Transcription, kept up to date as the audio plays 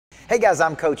Hey guys,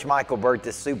 I'm Coach Michael Burt,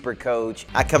 the Super Coach.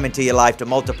 I come into your life to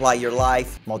multiply your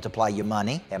life, multiply your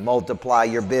money, and multiply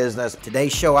your business.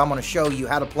 Today's show, I'm gonna show you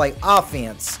how to play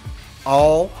offense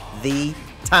all the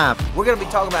time. We're gonna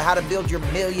be talking about how to build your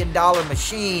 $1 million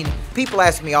machine. People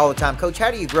ask me all the time, Coach,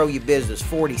 how do you grow your business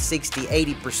 40, 60,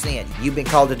 80%? You've been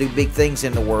called to do big things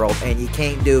in the world and you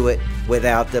can't do it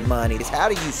without the money. It's how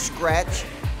do you scratch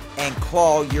and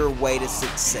claw your way to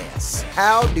success?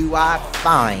 How do I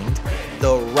find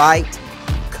the right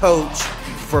coach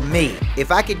for me?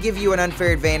 If I could give you an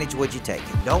unfair advantage, would you take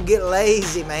it? Don't get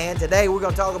lazy, man. Today we're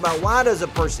going to talk about why does a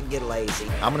person get lazy.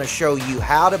 I'm going to show you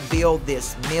how to build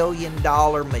this $1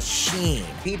 million machine.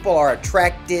 People are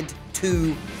attracted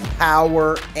to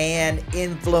power and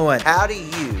influence. How do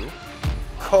you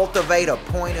cultivate a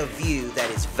point of view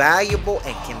that is valuable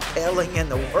and compelling in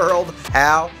the world?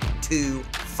 How to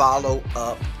follow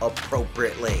up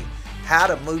appropriately. How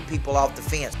to move people off the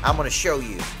fence. I'm going to show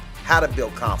you how to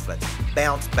build confidence,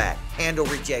 bounce back, handle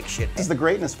rejection. This is the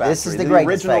greatness factory. This is the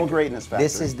original greatness factory.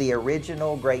 This is the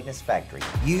original greatness factory.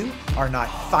 You are not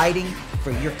fighting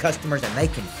for your customers and they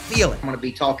can feel it. I'm going to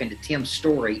be talking to Tim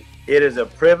Story. It is a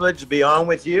privilege to be on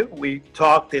with you. We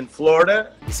talked in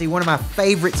Florida. You see, one of my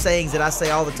favorite sayings that I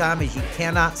say all the time is you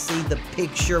cannot see the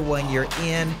picture when you're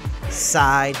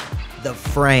inside the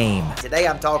frame. Today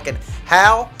I'm talking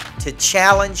how to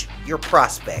challenge your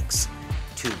prospects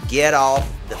to get off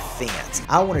the fence.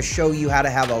 I want to show you how to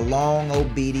have a long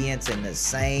obedience in the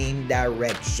same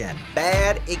direction.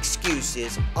 Bad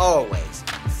excuses always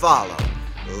follow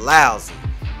lousy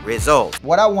results.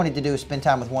 What I wanted to do is spend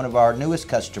time with one of our newest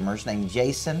customers named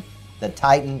Jason the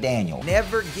Titan Daniel.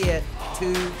 Never get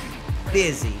too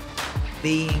busy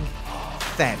being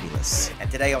fabulous. And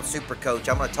today on Super Coach,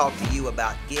 I'm going to talk to you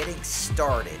about getting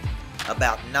started,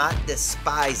 about not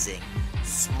despising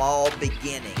small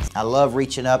beginnings. I love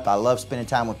reaching up. I love spending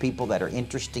time with people that are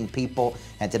interesting people.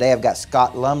 And today I've got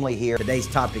Scott Lumley here. Today's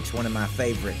topic's one of my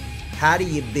favorite. How do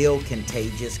you build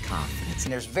contagious confidence?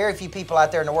 And there's very few people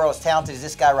out there in the world as talented as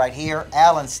this guy right here,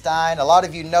 Alan Stein. A lot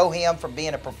of you know him from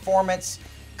being a performance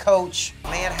coach.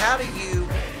 Man, how do you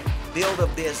build a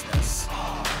business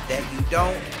that you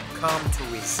don't come to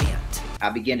resent?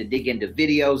 I began to dig into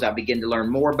videos. I began to learn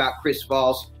more about Chris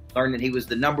Voss, learned that he was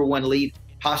the #1 lead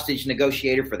hostage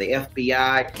negotiator for the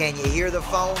FBI. Can you hear the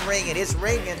phone ringing? It's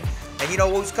ringing. And you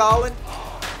know who's calling?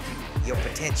 Your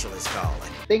potential is calling.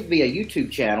 Think via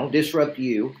YouTube channel, Disrupt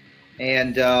You,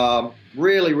 and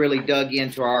really dug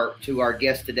into our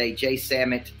guest today, Jay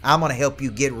Samet. I'm going to help you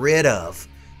get rid of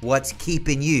what's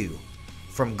keeping you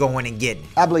from going and getting.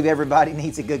 I believe everybody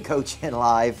needs a good coach in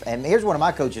life. And here's one of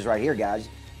my coaches right here, guys.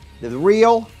 The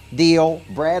real deal,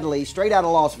 Bradley, straight out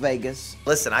of Las Vegas.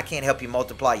 Listen, I can't help you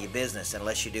multiply your business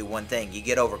unless you do one thing. You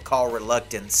get over call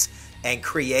reluctance and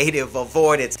creative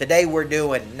avoidance. Today we're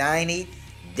doing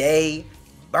 90-day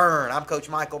burn. I'm Coach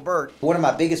Michael Burt. One of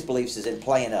my biggest beliefs is in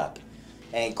playing up.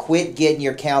 And quit getting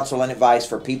your counsel and advice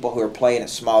for people who are playing at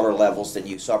smaller levels than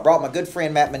you. So I brought my good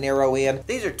friend Matt Monero in.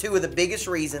 These are two of the biggest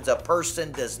reasons a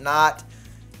person does not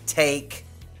take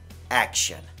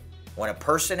action. When a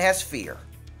person has fear,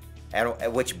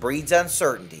 which breeds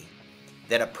uncertainty,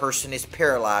 then a person is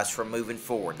paralyzed from moving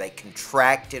forward. They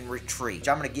contract and retreat.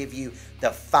 I'm going to give you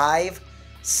the 5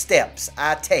 steps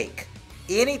I take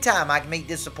anytime I meet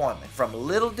disappointment, from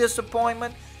little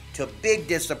disappointment to big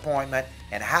disappointment,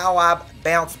 and how I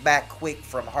bounce back quick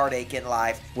from heartache in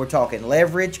life. We're talking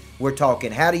leverage. We're talking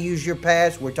how to use your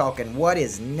past. We're talking what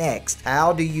is next.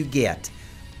 How do you get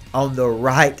on the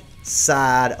right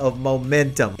side of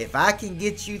momentum? If I can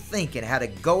get you thinking how to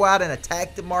go out and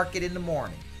attack the market in the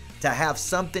morning, to have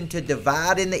something to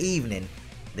divide in the evening,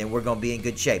 then we're going to be in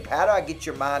good shape. How do I get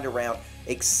your mind around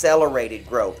accelerated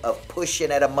growth, of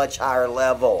pushing at a much higher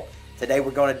level? Today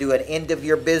we're going to do an end of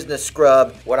your business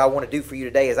scrub. What I want to do for you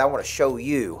today is I want to show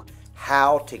you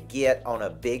how to get on a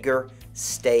bigger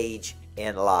stage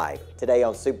in life. Today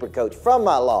on Super Coach from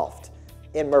my loft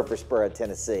in Murfreesboro,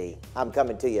 Tennessee, I'm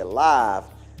coming to you live,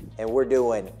 and we're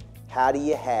doing how do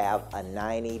you have a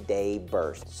 90-day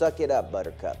burst? Suck it up,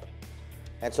 Buttercup.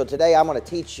 And so today I'm going to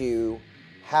teach you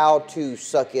how to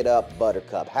suck it up,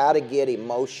 Buttercup, how to get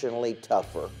emotionally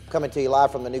tougher. Coming to you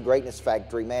live from the new Greatness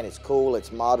Factory. Man, it's cool,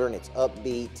 it's modern, it's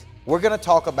upbeat. We're going to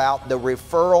talk about the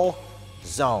referral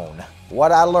zone.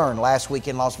 What I learned last week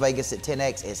in Las Vegas at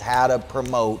 10X is how to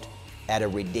promote at a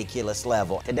ridiculous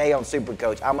level. Today on Super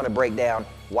Coach, I'm going to break down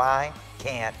why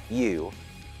can't you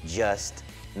just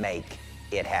make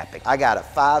it happen. I got a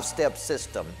 5-step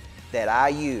system that I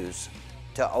use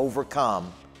to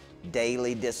overcome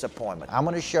daily disappointment. I'm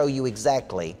going to show you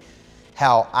exactly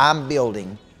how I'm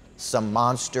building some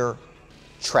monster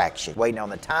traction. Waiting on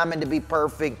the timing to be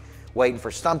perfect, waiting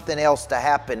for something else to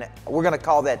happen. We're gonna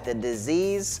call that the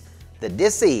disease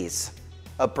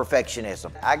of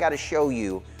perfectionism. I gotta show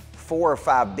you 4 or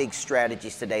 5 big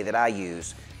strategies today that I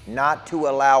use not to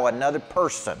allow another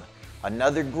person,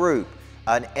 another group,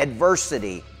 an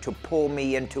adversity to pull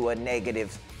me into a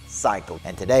negative cycle.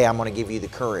 And today I'm gonna give you the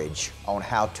courage on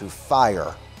how to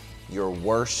fire your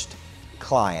worst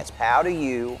clients. How do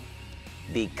you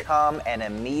become an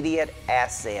immediate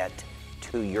asset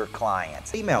to your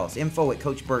clients? Email us,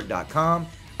 info@coachburt.com.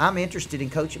 I'm interested in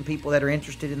coaching people that are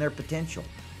interested in their potential.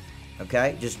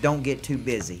 Okay? Just don't get too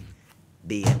busy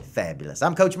being fabulous.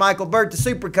 I'm Coach Micheal Burt, the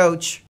Super Coach.